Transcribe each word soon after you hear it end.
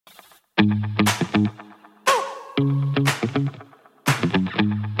Hello,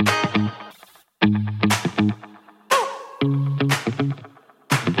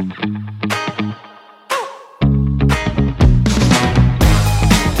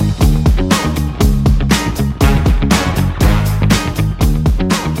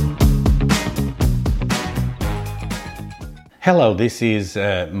 this is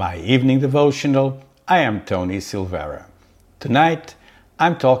my evening devotional. I am Tony Silvera. Tonight,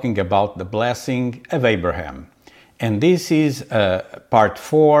 I'm talking about the blessing of Abraham. And this is part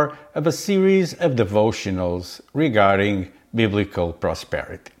 4 of a series of devotionals regarding biblical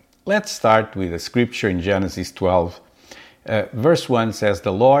prosperity. Let's start with a scripture in Genesis 12. Verse 1 says,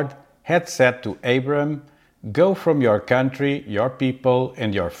 "The Lord had said to Abram, 'Go from your country, your people,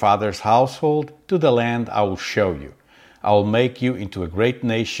 and your father's household to the land I will show you. I will make you into a great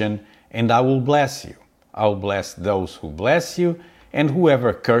nation, and I will bless you. I will bless those who bless you, and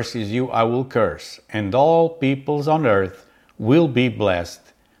whoever curses you I will curse, and all peoples on earth will be blessed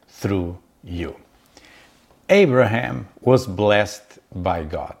through you.'" Abraham was blessed by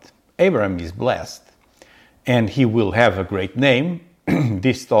God. Abraham is blessed, and he will have a great name.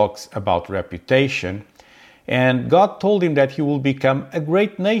 This talks about reputation, and God told him that he will become a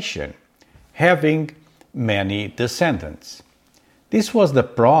great nation, having many descendants. This was the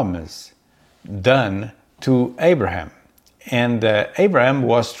promise done to Abraham, and Abraham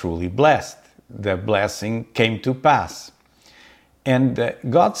was truly blessed. The blessing came to pass, and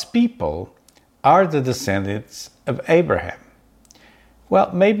God's people are the descendants of Abraham. Well,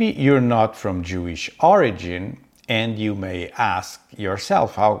 maybe you're not from Jewish origin, and you may ask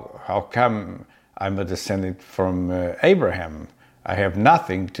yourself, how come I'm a descendant from Abraham? I have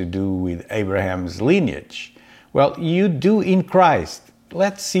nothing to do with Abraham's lineage. Well, you do in Christ.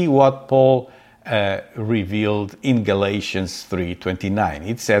 Let's see what Paul revealed in Galatians 3:29.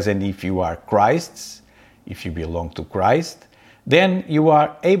 It says, "And if you are Christ's, if you belong to Christ, then you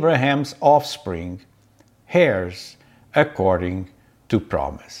are Abraham's offspring, heirs according to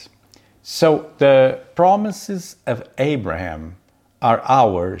promise." So the promises of Abraham are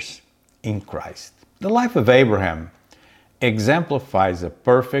ours in Christ. The life of Abraham exemplifies a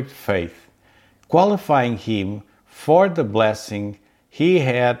perfect faith, qualifying him for the blessing he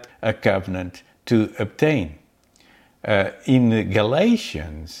had a covenant to obtain. In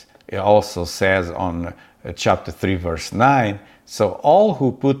Galatians, it also says on chapter 3, verse 9, "So all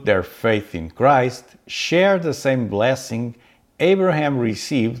who put their faith in Christ share the same blessing Abraham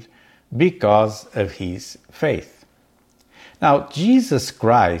received because of his faith." Now, Jesus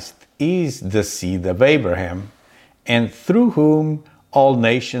Christ is the seed of Abraham, and through whom all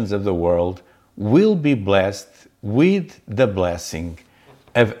nations of the world will be blessed with the blessing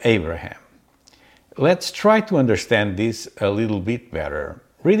of Abraham. Let's try to understand this a little bit better.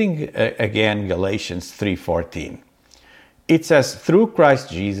 Reading again Galatians 3:14. It says, "Through Christ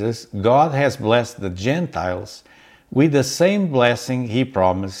Jesus, God has blessed the Gentiles with the same blessing he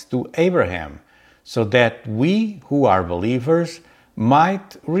promised to Abraham, so that we who are believers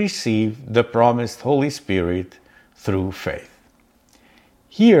might receive the promised Holy Spirit through faith."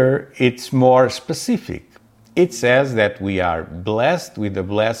 Here it's more specific. It says that we are blessed with the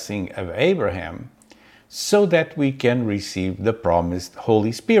blessing of Abraham so that we can receive the promised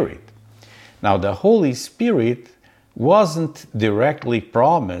Holy Spirit. Now, the Holy Spirit wasn't directly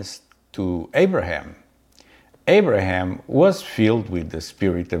promised to Abraham. Abraham was filled with the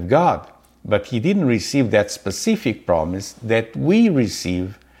Spirit of God, but he didn't receive that specific promise that we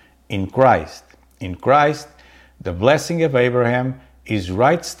receive in Christ. In Christ, the blessing of Abraham is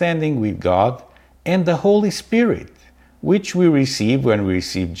right standing with God and the Holy Spirit, which we receive when we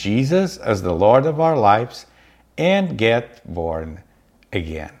receive Jesus as the Lord of our lives and get born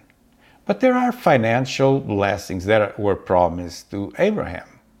again. But there are financial blessings that were promised to Abraham.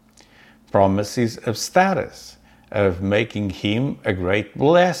 Promises of status, of making him a great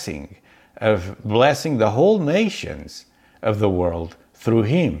blessing, of blessing the whole nations of the world through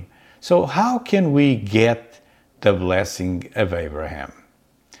him. So how can we get the blessing of Abraham?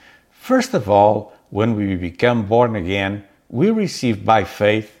 First of all, when we become born again, we receive by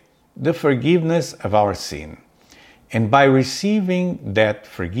faith the forgiveness of our sin. And by receiving that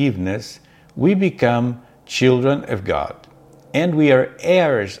forgiveness, we become children of God. And we are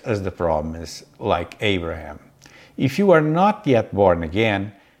heirs as the promise, like Abraham. If you are not yet born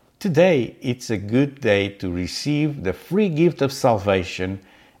again, today it's a good day to receive the free gift of salvation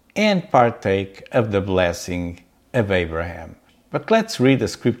and partake of the blessing of Abraham. But let's read the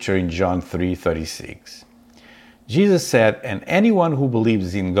scripture in John 3:36. Jesus said, "And anyone who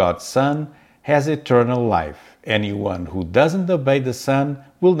believes in God's Son has eternal life. Anyone who doesn't obey the Son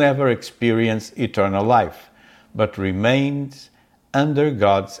will never experience eternal life, but remains under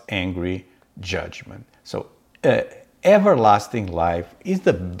God's angry judgment. So, everlasting life is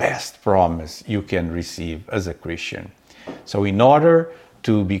the best promise you can receive as a Christian. So, in order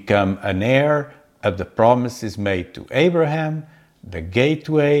to become an heir of the promises made to Abraham, the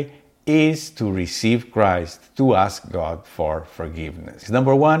gateway is to receive Christ, to ask God for forgiveness.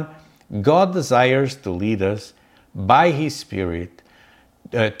 Number one, God desires to lead us by His Spirit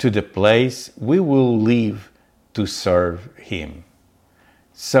to the place we will live to serve Him.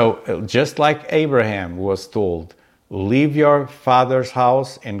 So, just like Abraham was told, leave your father's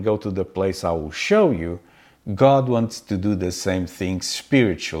house and go to the place I will show you, God wants to do the same thing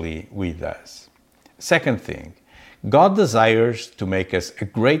spiritually with us. Second thing, God desires to make us a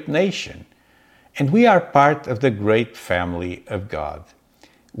great nation, and we are part of the great family of God.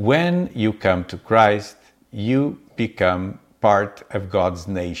 When you come to Christ, you become part of God's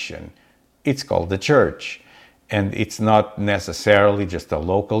nation. It's called the church. And it's not necessarily just a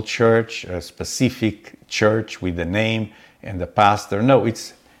local church, a specific church with a name and the pastor. No,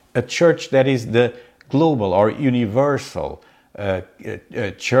 it's a church that is the global or universal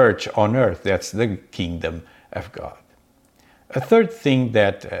church on earth. That's the kingdom of God. A third thing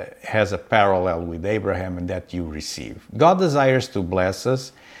that has a parallel with Abraham and that you receive. God desires to bless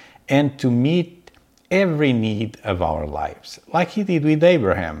us and to meet every need of our lives, like He did with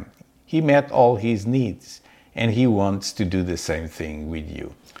Abraham. He met all his needs, and He wants to do the same thing with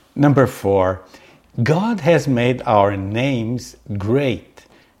you. Number 4, God has made our names great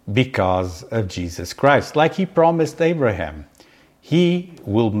because of Jesus Christ, like He promised Abraham. He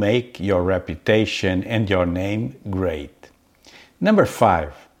will make your reputation and your name great. Number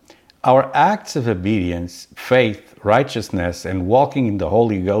 5, our acts of obedience, faith, righteousness, and walking in the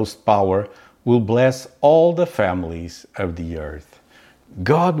Holy Ghost power will bless all the families of the earth.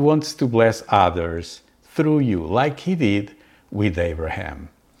 God wants to bless others through you, like He did with Abraham.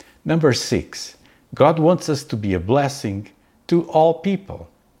 Number 6, God wants us to be a blessing to all people.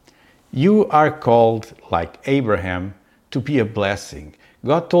 You are called, like Abraham, to be a blessing.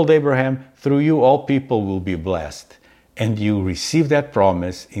 God told Abraham, through you all people will be blessed. And you receive that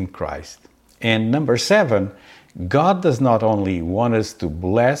promise in Christ. And number 7, God does not only want us to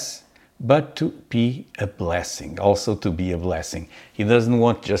bless, but to be a blessing, also to be a blessing. He doesn't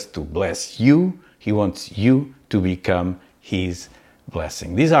want just to bless you, He wants you to become His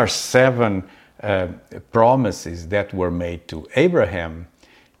blessing. These are 7 promises that were made to Abraham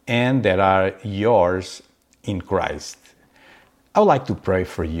and that are yours in Christ. I would like to pray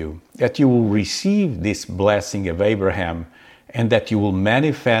for you that you will receive this blessing of Abraham and that you will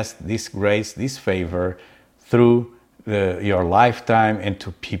manifest this grace, this favor through your lifetime and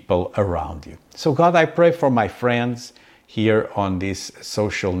to people around you. So God, I pray for my friends here on this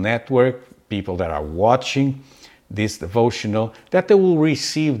social network, people that are watching this devotional, that they will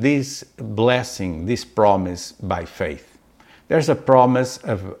receive this blessing, this promise by faith. There's a promise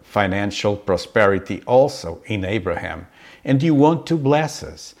of financial prosperity also in Abraham, and you want to bless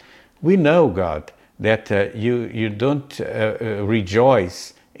us. We know, God, that you don't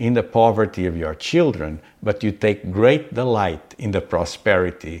rejoice in the poverty of your children, but you take great delight in the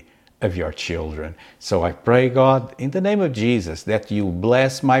prosperity of your children. So I pray, God, in the name of Jesus, that you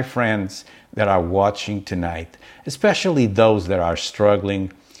bless my friends that are watching tonight, especially those that are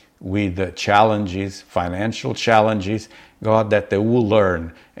struggling with the challenges, financial challenges, God, that they will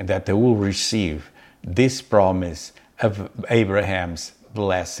learn and that they will receive this promise of Abraham's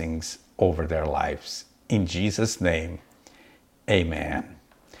blessings over their lives. In Jesus' name, amen.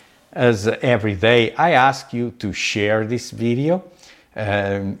 As every day, I ask you to share this video.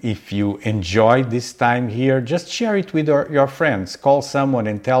 If you enjoyed this time here, just share it with your friends. Call someone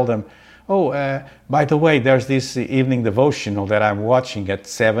and tell them, by the way, there's this evening devotional that I'm watching at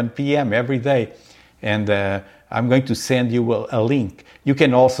 7 p.m. every day, and I'm going to send you a link. You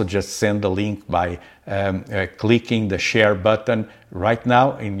can also just send the link by clicking the share button right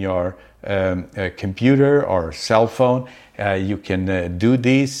now in your computer or cell phone. You can do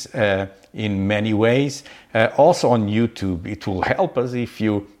this in many ways. Also on YouTube, it will help us if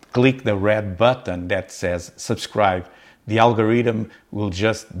you click the red button that says subscribe. The algorithm will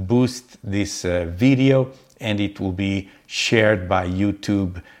just boost this video and it will be shared by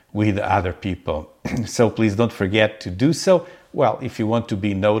YouTube with other people. So please don't forget to do so. Well, if you want to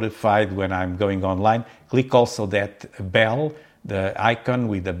be notified when I'm going online, click also that bell, the icon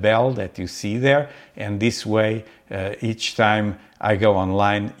with the bell that you see there. And this way, each time I go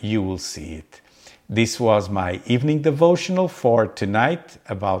online, you will see it. This was my evening devotional for tonight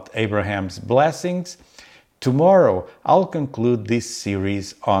about Abraham's blessings. Tomorrow, I'll conclude this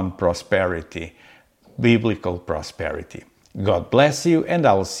series on prosperity, biblical prosperity. God bless you, and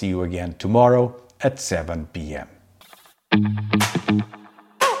I'll see you again tomorrow at 7 p.m.